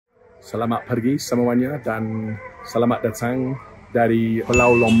Selamat pergi semuanya dan selamat datang dari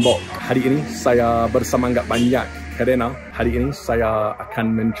Pulau Lombok. Hari ini saya bersemangat banyak kerana hari ini saya akan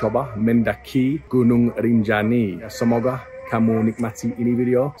mencoba mendaki Gunung Rinjani. Semoga kamu nikmati ini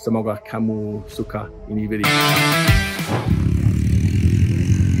video. Semoga kamu suka ini video.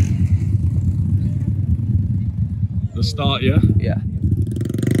 The start, yeah? Yeah.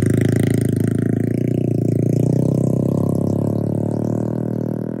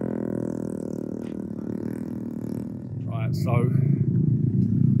 So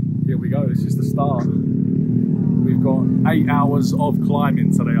here we go, this is the start. We've got 8 hours of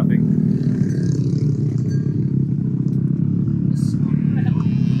climbing today, I think.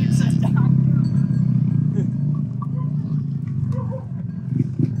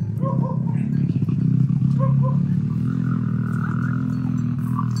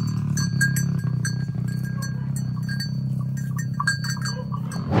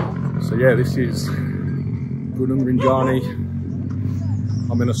 So yeah, this is Gunung Rinjani.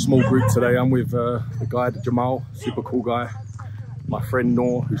 I'm in a small group today. I'm with the guide Jamal, super cool guy. My friend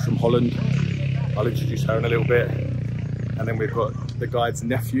Noor, who's from Holland. I'll introduce her in a little bit. And then we've got the guide's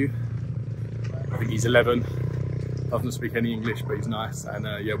nephew. I think he's 11. Doesn't speak any English, but he's nice. And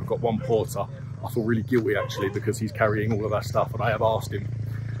yeah, we've got one porter. I feel really guilty actually because he's carrying all of our stuff, and I have asked him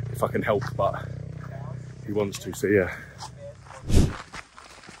if I can help, but he wants to. So yeah.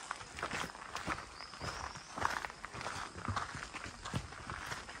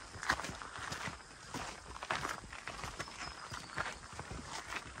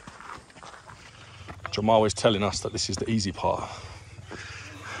 Jamal is telling us that this is the easy part.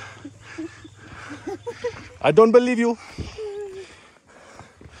 I don't believe you.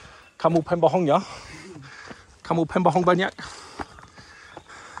 Kamu pembohong ya? Kamu pembohong banyak?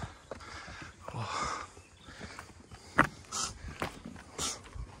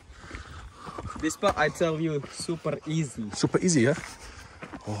 This part I tell you super easy. Super easy, yeah?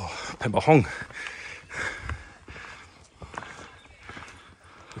 Oh, pembohong.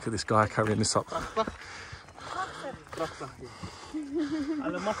 Look at this guy carrying this up.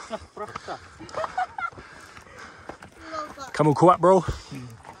 Kamu kuat, bro?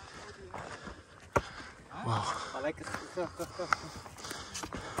 Wow.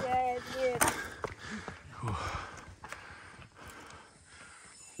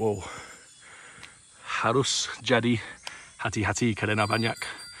 Wow. Harus jadi hati-hati kerana banyak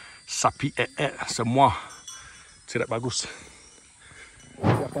sapi semua. Tidak bagus.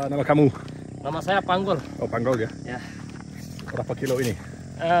 Siapa nama kamu? Nama saya Panggol. Oh, Panggol ya? Ya. Berapa kilo ini?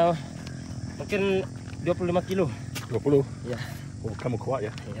 Mungkin 25 kilo. 20? Ya. Oh, kamu kuat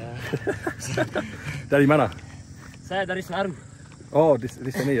ya? Ya. Dari mana? Saya dari Senaru. Oh, di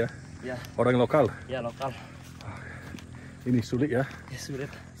sini ya? Ya. Orang lokal? Ya, lokal. Ini sulit ya? Ya, sulit.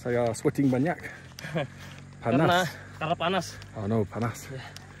 Saya sweating banyak. Panas. Karena panas. Oh no, panas. Ya.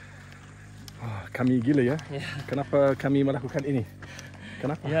 Oh, kami gila ya? Ya. Kenapa kami melakukan ini?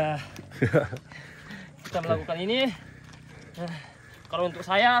 Kenapa? Ya. Kita melakukan ini. Kalau untuk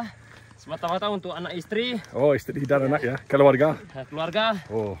saya, semata-mata untuk anak istri. Oh, istri dan anak ya? Keluarga? Keluarga.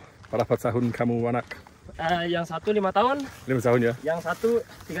 Oh, berapa tahun kamu anak? Yang satu 5 tahun. 5 tahun ya? Yang satu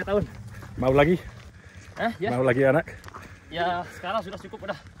 3 tahun. Mau lagi? Ya. Mau lagi anak? Ya, sekarang sudah cukup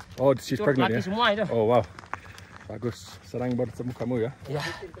udah. Oh, she's pregnant ya? Semua itu. Oh, wow. Bagus. Senang bertemu kamu ya? Ya.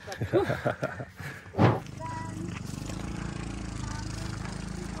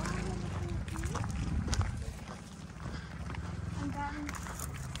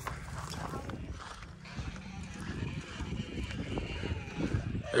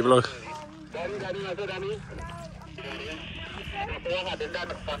 Hey vlog.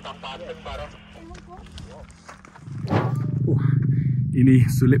 Ini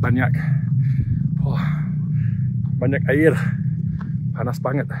sulit banyak. Banyak air. Panas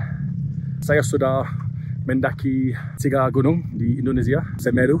banget. Saya sudah mendaki 3 gunung di Indonesia.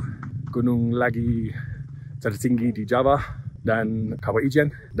 Semeru, gunung lagi tertinggi di Java, dan Kawah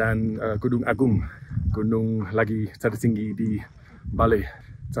Ijen, dan Gunung Agung, gunung lagi tertinggi di Bali.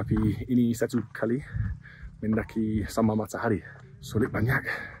 Tapi ini satu kali mendaki sama matahari. Sulit banyak.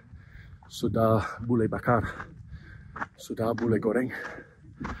 Sudah boleh bakar. Sudah boleh goreng.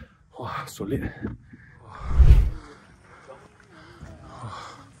 Wah, sulit.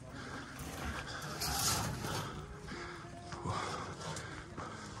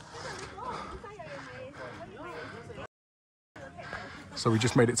 So we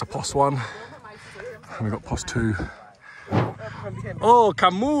just made it to post 1. And we got post 2. Oh,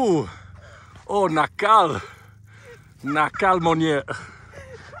 kamu! Oh, nakal! Nakal monyet!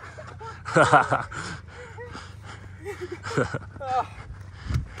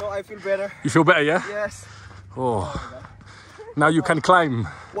 No, I feel better. You feel better, yeah? Yes. Oh. Now you can climb.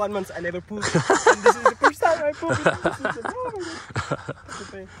 1 month I never pooped. And this is the first time I pooped.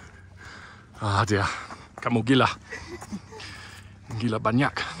 Ah dia, kamu gila. Gila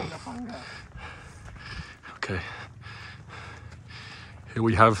banyak. Okay. Here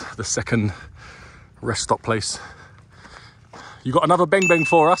we have the second rest stop place. You got another bang bang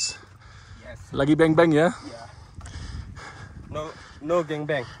for us? Yes. Lagi bang bang, yeah? Yeah. No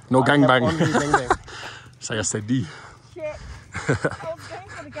gangbang. No gangbang. Only gangbang. Saya sedih. Shit. I was going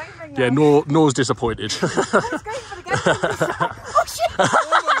for the gangbang. Yeah, Noor's disappointed. I was going for the gangbang. Oh shit!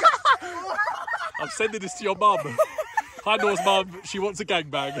 I'm sending this to your mum. Hi Noor's mum, she wants a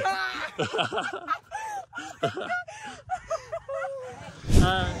gangbang.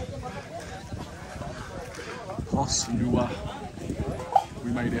 Oslua.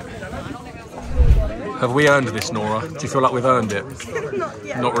 We made it. Have we earned this, Nora? Do you feel like we've earned it? Not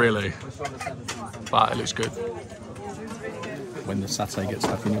yet. Not really. But it looks good. When the satay gets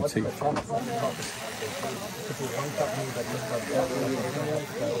stuck in your teeth.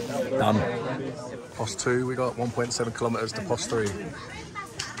 Done. Post 2, we got 1.7 kilometers to post 3.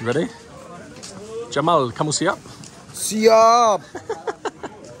 You ready? Jamal, kamu siap? Siap!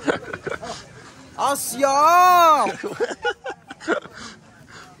 Siap!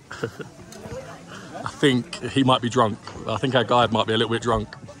 I think he might be drunk. I think our guide might be a little bit drunk.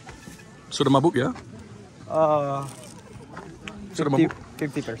 Sudah mabuk, yeah? Sudah mabuk?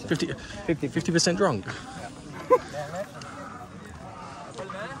 50%. 50% drunk.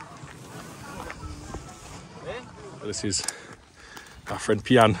 This is our friend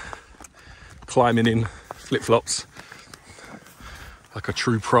Pian climbing in flip-flops like a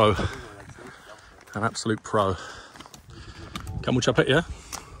true pro, an absolute pro. Kamu capek ya?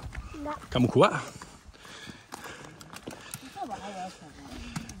 Kamu kuat?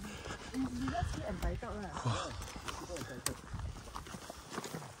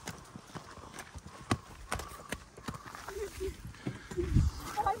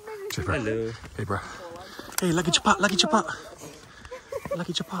 Hello. Hey bro. Hey, lagi cepat, lagi cepat.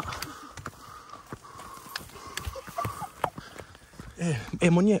 Lagi cepat.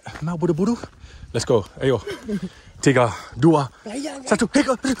 Monyet, mau buru-buru? Let's go. Ayo. 3, 2, 1. Hey,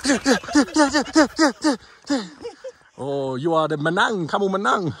 go. Oh, you are the menang. Kamu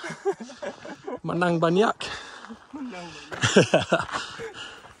menang. Menang banyak.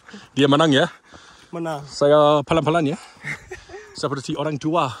 Dia menang ya? Menang. Saya pelan-pelan ya. Seperti orang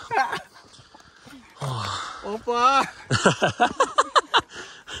tua. Opa.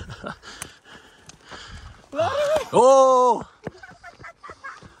 Oh!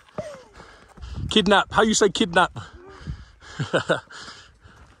 Kidnap. How you say kidnap?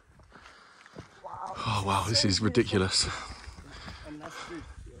 Oh wow, this is ridiculous.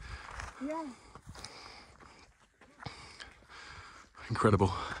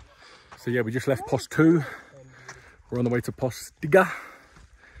 Incredible. So yeah, we just left post 2. We're on the way to post 3.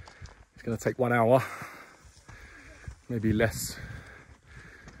 It's going to take 1 hour, maybe less.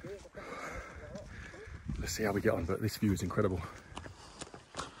 Let's see how we get on, but this view is incredible.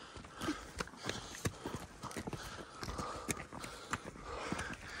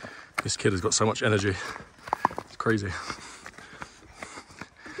 This kid has got so much energy. It's crazy.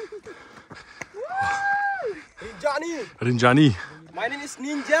 Rinjani. Rinjani. My name is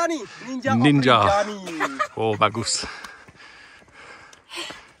Ninjani. Ninja. Of Rinjani. Oh, bagus.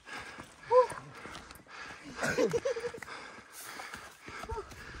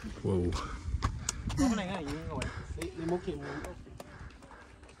 Whoa. So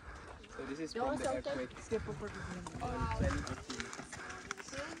this is from the earthquake.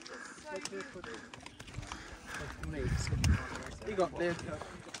 You got there.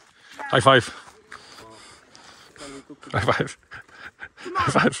 High five. High five.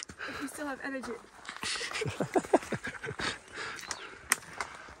 High five. You still have energy.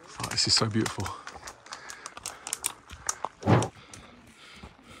 Oh, this is so beautiful.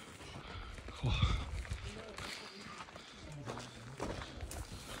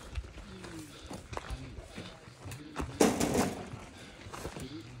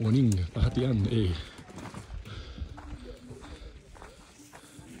 Warning, perhatian,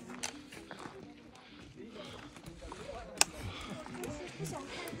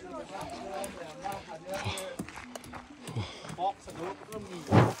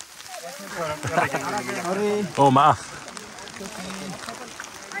 Oh, maaf.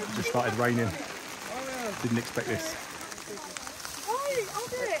 It just started raining. Didn't expect this. Why? I'll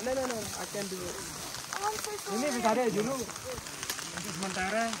do it. No, I can do it. Oh, I'm so sorry. Ini bentar dulu.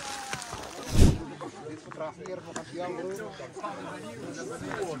 Sementara.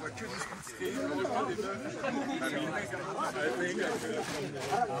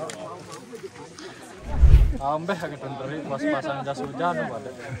 Ambeh agak tenteri pas pasang jas hujan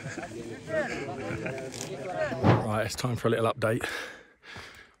pada. Right, it's time for a little update.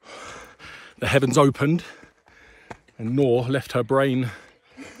 The heavens opened and Noor left her brain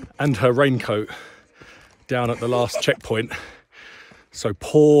and her raincoat down at the last checkpoint. So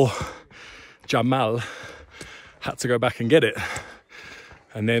poor Jamal had to go back and get it.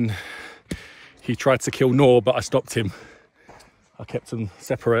 And then he tried to kill Noor, but I stopped him. I kept them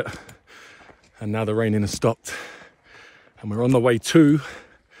separate. And now the raining has stopped. And we're on the way to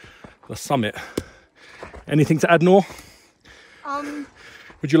the summit. Anything to add, Noor?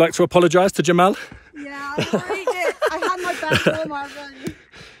 Would you like to apologise to Jamal? Yeah, I already did. I had my back warm already.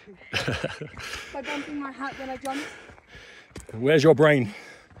 By bumping my hat when I jumped. Where's your brain?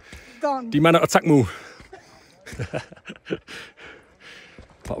 Gone. Di mana otakmu?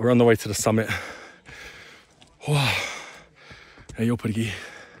 But we're on the way to the summit. Wow. Hey, you're pretty.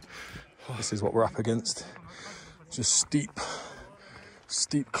 This is what we're up against. Just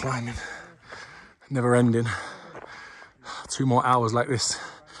steep climbing. Never ending. 2 more hours like this.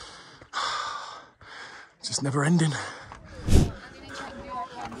 Just never ending.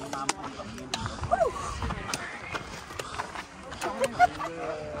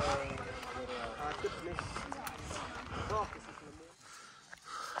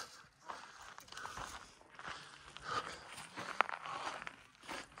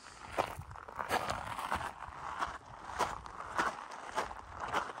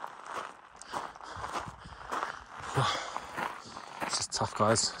 This is tough,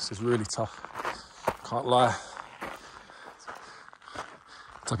 guys. This is really tough. Can't lie.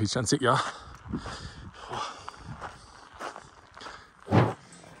 Tapi cantik ya.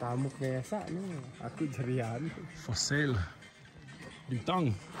 Tamuk biasa nih. Aku jerian. Fosil.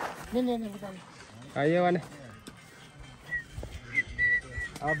 Bintang. Nih, bukan. Ayo mana?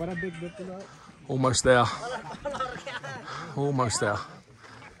 Bara big betul. Almost there. Almost there.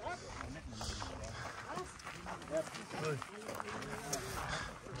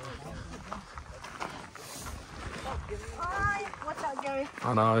 Watch out, Gary.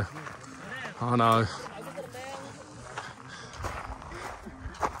 I know. I know.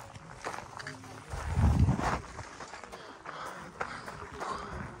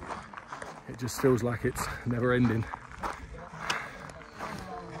 It just feels like it's never ending.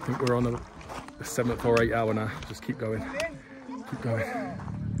 I think we're on the 7th or 8th hour now. Just keep going. Keep going.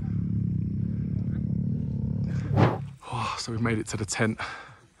 Oh, so we've made it to the tent.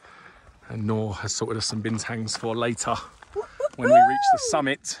 And Noor has sorted us some bintangs for later when we reach the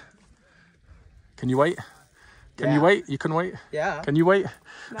summit. Can you wait? Can you wait? You can wait? Yeah. Can you wait?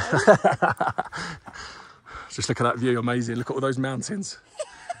 No. Just look at that view, amazing. Look at all those mountains.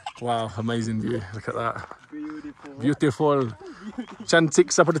 Wow, amazing view. Look at that. Beautiful.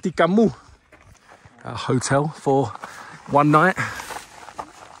 Cantik seperti kamu. Our hotel for one night.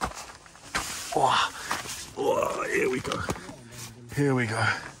 Oh, oh, here we go. Here we go.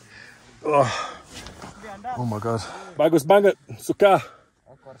 Oh my god. Bagus banget, suka.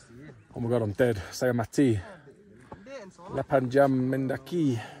 Oh my god, I'm dead. Saya mati. 8 jam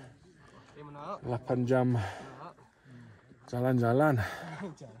mendaki. 8 jam jalan-jalan.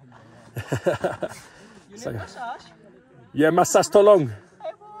 Saya. Ya, massage tolong.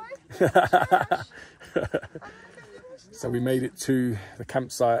 So we made it to the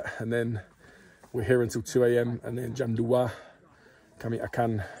campsite and then we're here until 2 AM and then jam 2 kami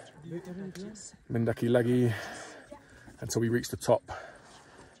akan mendaki lagi until we reach the top,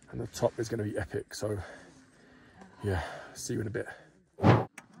 and the top is going to be epic. So yeah, see you in a bit.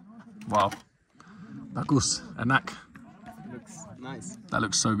 Wow, bagus, enak. Looks nice. That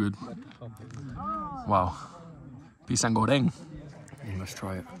looks so good. Wow, pisang goreng. Let's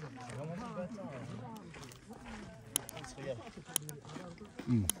try it.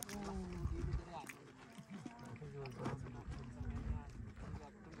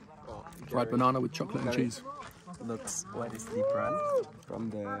 Dried banana with chocolate and cheese. Looks what is different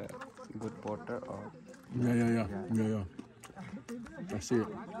from the good water or Yeah. I see it.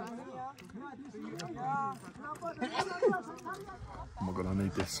 Oh my god, I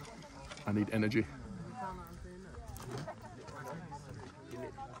need this. I need energy.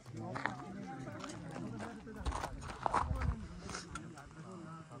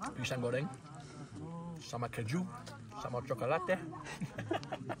 Pisang goreng sama keju sama coklat ya.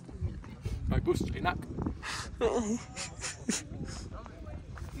 Bagus, enak.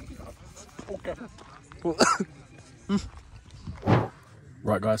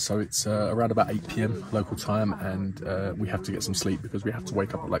 Right guys, so it's around about 8 PM local time, and we have to get some sleep because we have to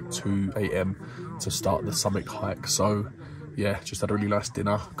wake up at like 2 AM to start the summit hike. So yeah, just had a really nice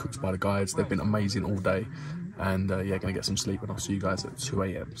dinner, cooked by the guides. They've been amazing all day, and yeah, gonna get some sleep, and I'll see you guys at 2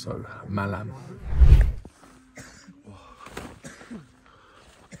 AM. So malam.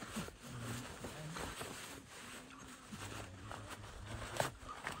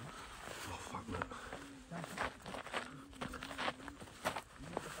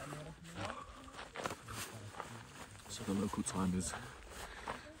 So the local time is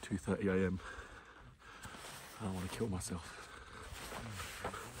 2:30 AM. I don't want to kill myself.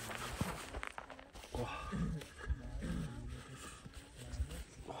 Oh.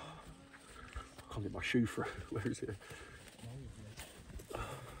 I can't get my shoe through. Where is it?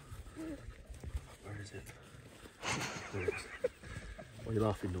 Where is it? There it is. Why are you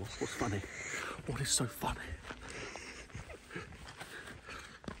laughing, Noor? What's funny? What is so funny?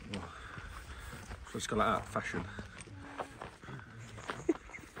 Oh. So it's got like out of fashion.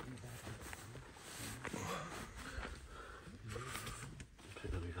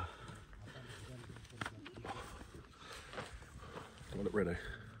 Look ready.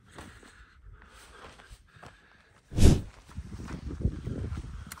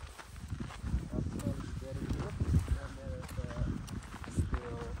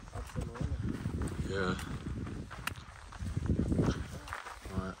 Yeah.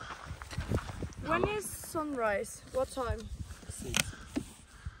 Right. When is sunrise? What time? 6.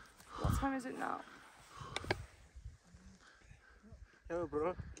 What time is it now? Hello,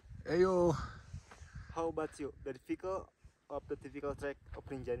 bro. Ayo. How about you? The difficult of the difficult track of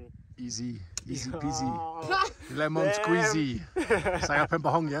Rinjani? Easy peasy. Lemon squeezy. Saya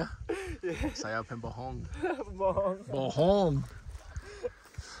pembohong ya. Saya pembohong. Bohong.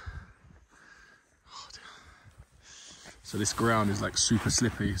 So this ground is like super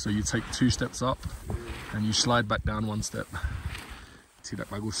slippy. So you take 2 steps up and you slide back down 1 step.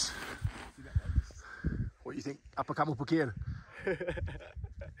 Tidak bagus. What do you think? Apa kamu pikir?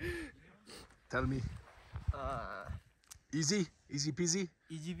 Tell me. Easy peasy.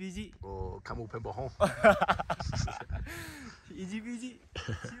 Easy peasy. Oh, kamu pembohong. Easy peasy.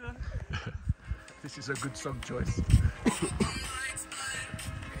 This is a good song choice.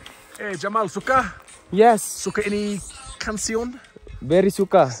 Hey Jamal, suka? Yes, Suka ini kansion? very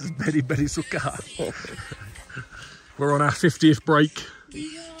suka. Very suka. We're on our 50th break.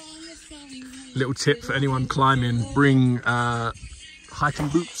 Little tip for anyone climbing, bring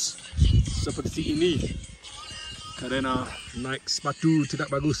hiking boots. Seperti ini. Karena naik sepatu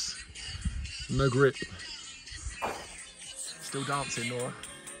tidak bagus. No grip. Still dancing, Noor.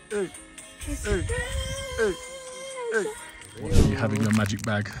 What do you have in your magic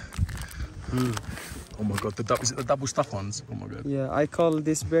bag? Oh my god, is it the double stuff ones? Oh my god. Yeah, I call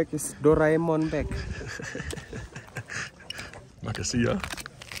this bag is Doraemon bag. I can see ya.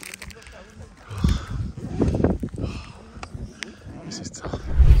 This is tough.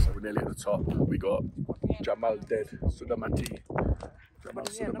 So we're nearly at the top. We got Jamal dead, sudah mati. Jamal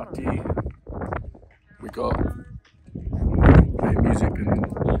sudah mati. We got playing music, and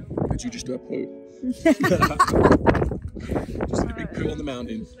did you just do a poo? Just did a big poo on the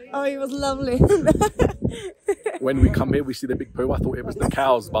mountain. Oh, it was lovely. When we come here, we see the big poo. I thought it was the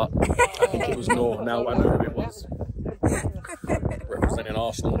cows, but I think it was Noor. Now I know who it was. Representing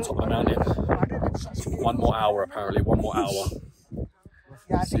Arsenal on top of the mountain. 1 more hour, apparently. 1 more hour.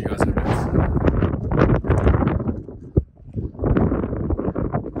 See you guys in a bit.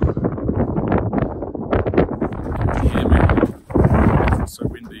 Can you hear me? It's so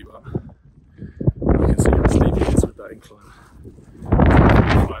windy, but you can see how steep it is with that incline.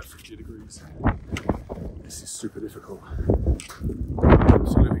 50 degrees. This is super difficult.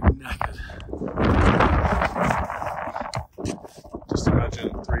 Absolutely knackered. Just imagine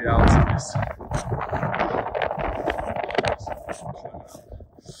 3 hours of this.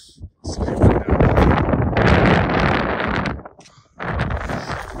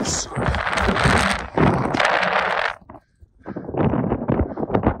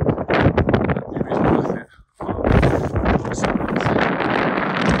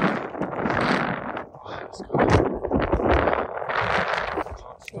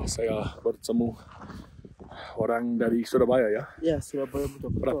 Saya bertemu orang dari Surabaya ya. Ya, Surabaya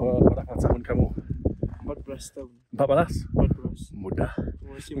betul. Berapa tahun kamu? 14 tahun. 14? 14. Muda.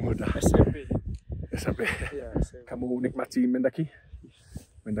 Masih Muda. SMP. SMP. Ya, SMP. Kamu nikmati mendaki?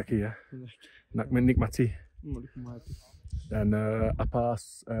 Mendaki ya. Nak menikmati. Menikmati. Dan apa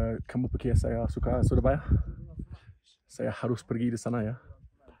kamu pikir saya suka Surabaya? Saya harus pergi di sana ya.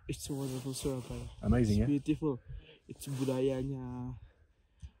 It's wonderful Surabaya. Amazing It's ya. beautiful. It's budayanya.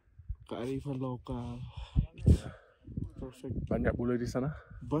 kearifan lokal. Perfect. Banyak bule di sana?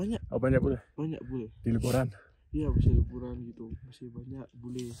 Banyak. Oh, banyak bule? Banyak bule. Di liburan? Iya, masih liburan gitu. Masih banyak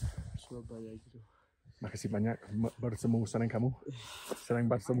bule Surabaya gitu. Makasih banyak bertemu kamu. Senang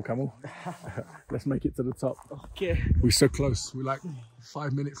bertemu kamu. Let's make it to the top. Okay. We're so close. We're like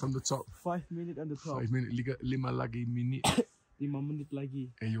 5 minutes from the top. 5 minutes on the top. 5 minutes, 5 lagi minit. 5 menit lagi.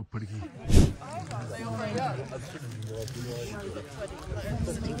 Ayo pergi.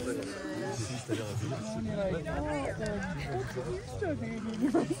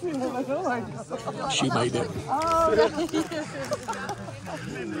 She made it.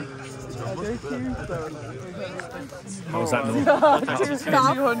 How was that, Noor? Out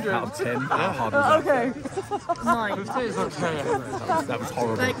of 10? How hard was that? Okay. 9. That was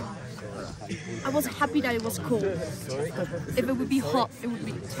horrible. Like, I was happy that it was cold. If it would be hot, it would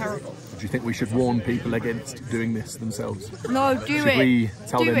be terrible. Do you think we should warn people against doing this themselves? No, do Should it. we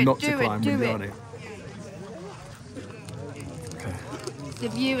tell do them it, not do to it, climb do Rinjani? it. The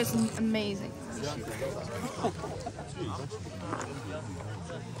view is amazing.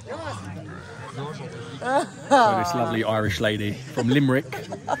 So this lovely Irish lady from Limerick,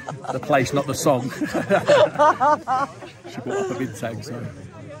 the place, not the song. She brought up a bintang, so.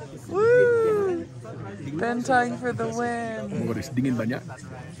 Woo! Bintang for the win. Oh my god, it's dingin banyak.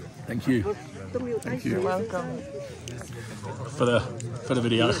 Thank you. Thank you. You're welcome. For the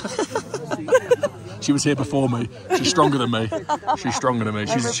video. She was here before me. She's stronger than me. She's stronger than me.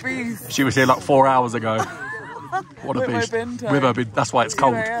 She was here like 4 hours ago. What a With my beast. bintang. With her bintang. That's why it's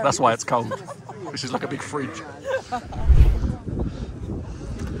cold. Here I am. That's why it's cold. This is like a big fridge.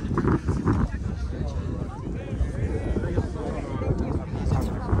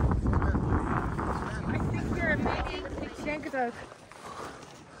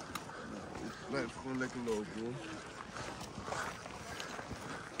 Blijf gewoon lekker lopen hoor.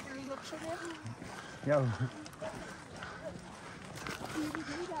 Ja.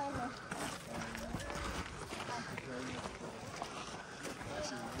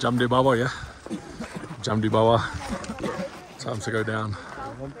 Jam di bawah, yeah? Jam di bawah. Time to go down.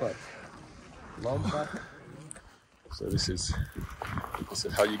 Lompat. So this is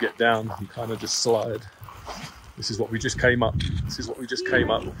how you get down. You kind of just slide. This is what we just came up. This is what we just came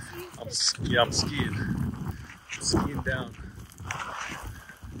up. I'm skiing. Skiing down.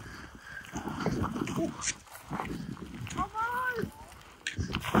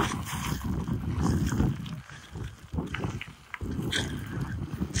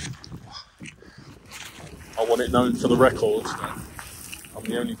 I want it known for the record that I'm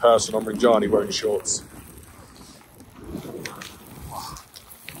the only person on Rinjani wearing shorts.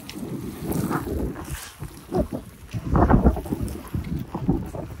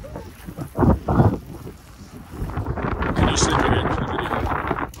 Can you slip again for the video?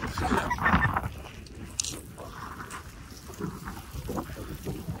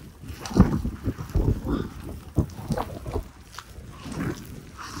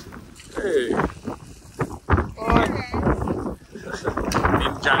 Hey.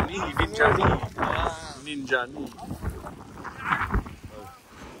 Rinjani.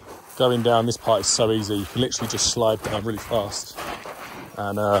 Going down this part is so easy. You can literally just slide down really fast.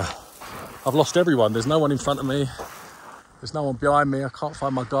 And I've lost everyone. There's no one in front of me. There's no one behind me. I can't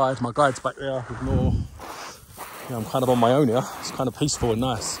find my guide. My guide's back there with Noor. Yeah, I'm kind of on my own here. It's kind of peaceful and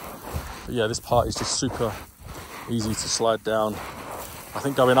nice. But yeah, this part is just super easy to slide down. I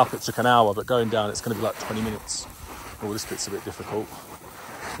think going up it took an hour, but going down it's going to be like 20 minutes. Oh, this bit's a bit difficult.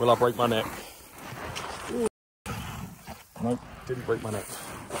 Will I break my neck? Nope, didn't break my neck.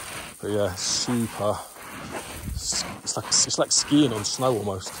 But yeah, super. It's like skiing on snow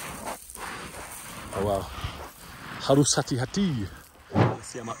almost. Oh wow. Harus hati-hati. Let's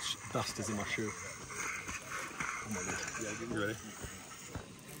see how much dust is in my shoe. Oh my god. Yeah, you ready?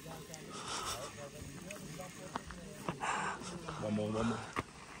 One more.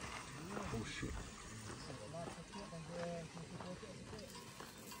 Oh shit.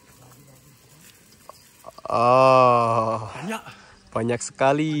 Oh, banyak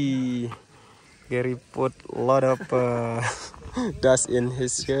sekali. Gary put a lot of dust in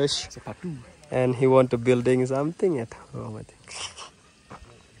his shoes, and he want to building something at home, I think.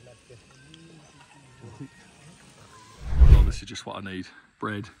 Well, this is just what I need.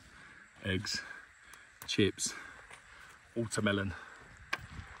 Bread, eggs, chips, watermelon.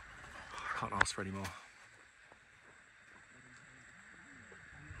 I can't ask for any more.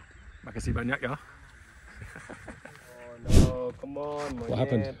 Makasih banyak ya. Oh no, come on, What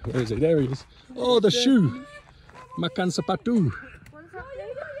happened? Where is it? There he is. Oh, the shoe. Makan sepatu.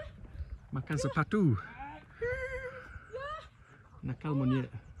 Makan sepatu. Nakal monyet.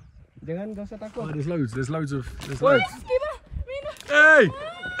 Jangan, gak usah takut. Oh, there's loads of. Loads. Hey!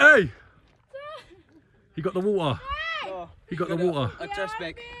 Hey! He got the water. Oh, He got the water. A trash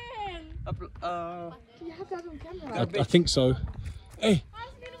bag. You have that on camera. I think so. Hey!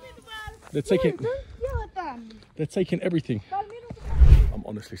 They're taking. Yeah, They're taking everything. I'm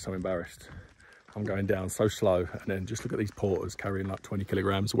honestly so embarrassed. I'm going down so slow, and then just look at these porters carrying like 20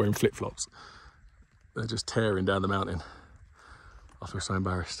 kilograms, wearing flip-flops. They're just tearing down the mountain. I feel so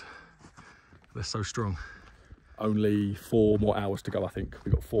embarrassed. They're so strong. Only 4 more hours to go, I think.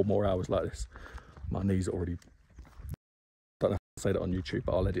 We've got 4 more hours like this. My knees are already... Don't know if I'll say that on YouTube,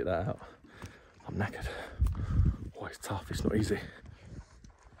 but I'll edit that out. I'm knackered. Oh, it's tough, it's not easy.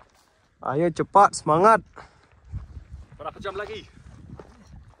 Ayo cepat, semangat. Berapa jam lagi?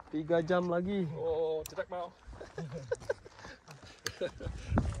 3 jam lagi. Oh, tidak mau.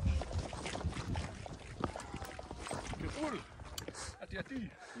 Careful. Hati-hati.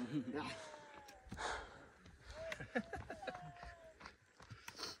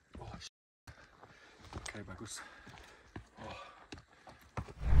 Okay, bagus. Oh.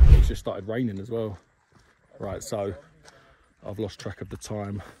 It's just started raining as well. Right, so I've lost track of the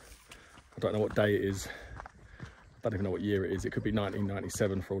time. I don't know what day it is. I don't even know what year it is. It could be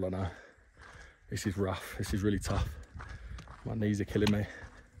 1997 for all I know. This is rough. This is really tough. My knees are killing me.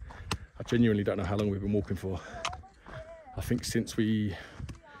 I genuinely don't know how long we've been walking for. I think since we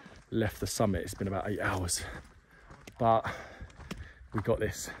left the summit, it's been about 8 hours. But we got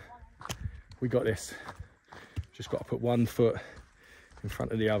this. We got this. Just got to put one foot in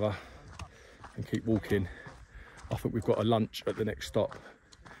front of the other and keep walking. I think we've got a lunch at the next stop.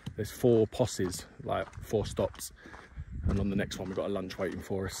 There's 4 posses, like 4 stops, and on the next one we've got a lunch waiting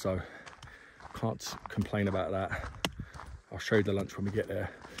for us, so can't complain about that. I'll show you the lunch when we get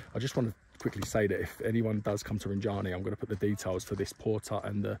there. I just want to quickly say that if anyone does come to Rinjani, I'm going to put the details for this porter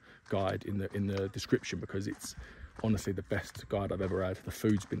and the guide in the description, because it's honestly the best guide I've ever had. The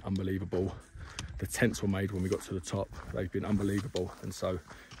food's been unbelievable. The tents were made when we got to the top. They've been unbelievable, and so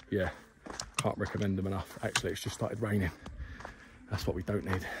yeah, can't recommend them enough. Actually, it's just started raining. That's what we don't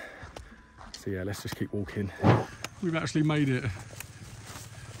need. So yeah, let's just keep walking. We've actually made it.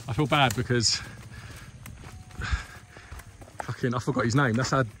 I feel bad because fucking I forgot his name.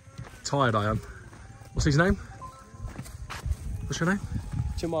 That's how tired I am. What's his name? What's your name?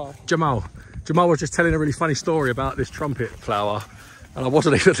 Jamal. Jamal. Jamal was just telling a really funny story about this trumpet flower, and I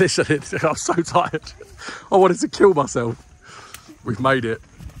wasn't even listening. I was so tired. I wanted to kill myself. We've made it.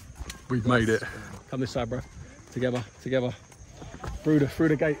 We've made it. Come this side, bro. Together, together. Through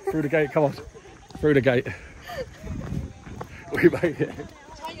the gate, come on. Through the gate. We made it.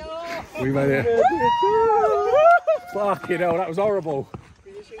 We made it. Fucking hell, that was horrible.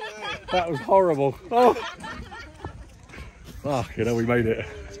 That was horrible. Oh. Fucking hell, we made it.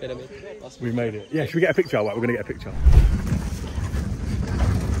 We made it. Yeah, should we get a picture? Right, we're going to get a picture.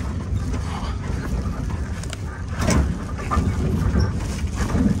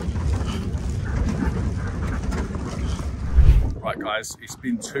 Right guys, it's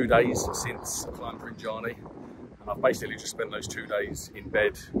been 2 days since I climbed Rinjani, and I've basically just spent those 2 days in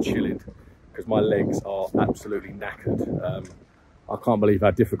bed chilling because my legs are absolutely knackered. I can't believe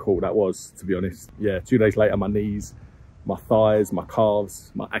how difficult that was, to be honest. Yeah, 2 days later, my knees, my thighs, my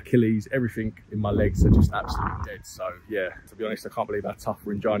calves, my Achilles, everything in my legs are just absolutely dead. So yeah, to be honest, I can't believe how tough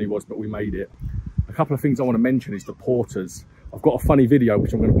Rinjani was, but we made it. A couple of things I want to mention is the porters. I've got a funny video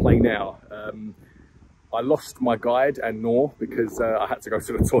which I'm going to play now. I lost my guide and Noor because I had to go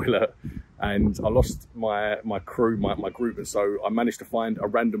to the toilet, and I lost my crew, my group, and so I managed to find a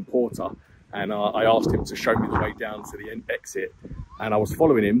random porter, and I asked him to show me the way down to the exit, and I was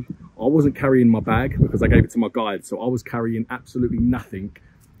following him. I wasn't carrying my bag because I gave it to my guide, so I was carrying absolutely nothing,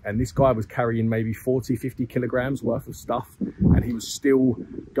 and this guy was carrying maybe 40-50 kilograms worth of stuff, and he was still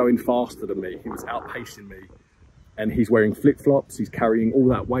going faster than me. He was outpacing me, and he's wearing flip-flops, he's carrying all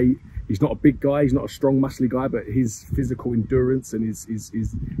that weight. He's not a big guy, he's not a strong, muscly guy, but his physical endurance and his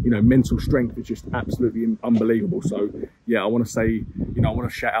you know, mental strength is just absolutely unbelievable. So yeah, I want to say, you know, I want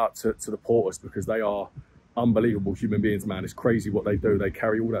to shout out to the porters because they are unbelievable human beings, man. It's crazy what they do. They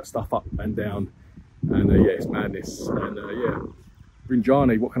carry all that stuff up and down, and yeah, it's madness. And yeah,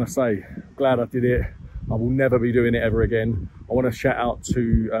 Rinjani, what can I say? Glad I did it. I will never be doing it ever again. I want to shout out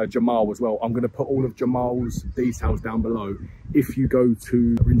to Jamal as well. I'm going to put all of Jamal's details down below. If you go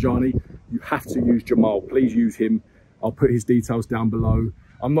to Rinjani, you have to use Jamal. Please use him. I'll put his details down below.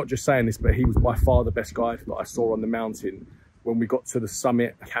 I'm not just saying this, but he was by far the best guide that I saw on the mountain. When we got to the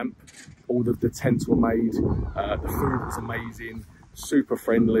summit camp, all the tents were made. The food was amazing. super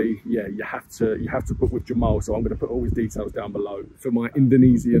friendly. Yeah, you have to book with Jamal, so I'm going to put all his details down below. For my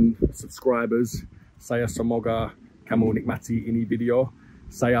Indonesian subscribers, saya semoga kamu nikmati ini video.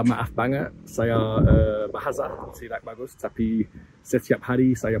 Saya maaf banget, saya bahasa tidak bagus, tapi setiap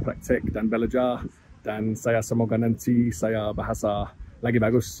hari saya praktek dan belajar, dan saya semoga nanti saya bahasa lagi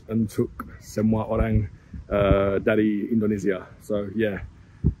bagus untuk semua orang dari Indonesia. So yeah,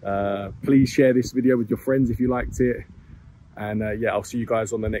 please share this video with your friends if you liked it, and yeah, I'll see you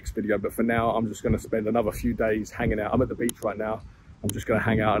guys on the next video. But for now, I'm just going to spend another few days hanging out. I'm at the beach right now. I'm just going to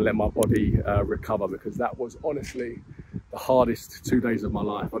hang out and let my body recover, because that was honestly the hardest 2 days of my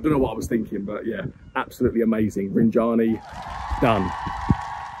life. I don't know what I was thinking, but yeah, absolutely amazing. Rinjani, done.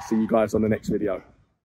 See you guys on the next video.